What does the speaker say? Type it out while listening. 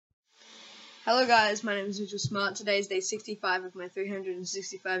Hello guys, my name is Mitchell Smart. Today is day 65 of my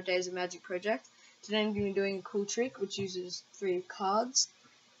 365 Days of Magic project. Today I'm going to be doing a cool trick which uses 3 cards.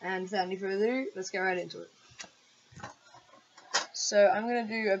 And without any further ado, let's get right into it. So I'm going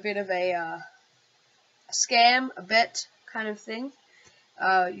to do a bit of a scam, a bet kind of thing,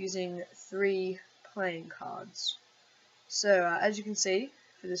 using 3 playing cards. So as you can see,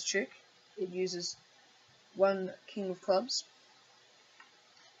 for this trick, it uses 1 King of Clubs,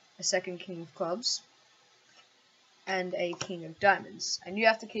 a 2nd King of Clubs, and a King of Diamonds. And you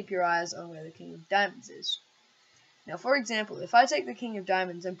have to keep your eyes on where the King of Diamonds is. Now, for example, if I take the King of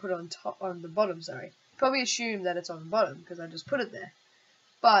Diamonds and put it on the bottom, you probably assume that it's on the bottom because I just put it there.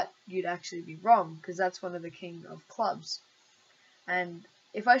 But you'd actually be wrong because that's one of the King of Clubs. And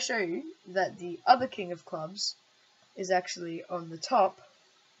if I show you that the other King of Clubs is actually on the top,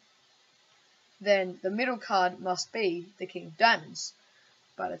 then the middle card must be the King of Diamonds.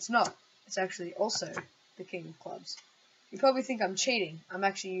 But it's not. It's actually also the King of Clubs. You probably think I'm cheating. I'm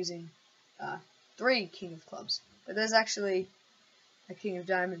actually using 3 King of Clubs. But there's actually a King of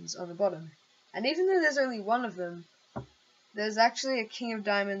Diamonds on the bottom. And even though there's only one of them, there's actually a King of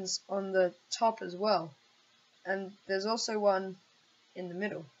Diamonds on the top as well. And there's also one in the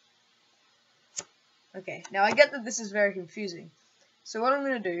middle. Okay, now I get that this is very confusing. So what I'm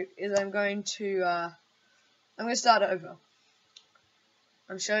going to do is I'm going to start over.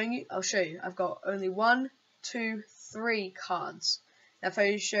 I'll show you. I've got only 1, 2, 3 cards. Now if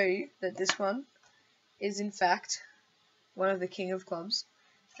I show you that this one is in fact one of the King of Clubs,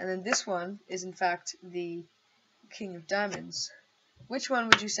 and then this one is in fact the King of Diamonds, which one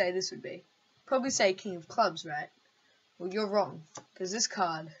would you say this would be? Probably say King of Clubs, right? Well, you're wrong, because this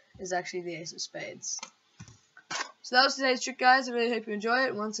card is actually the Ace of Spades. So that was today's trick, guys. I really hope you enjoy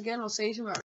it, and once again, I'll see you tomorrow.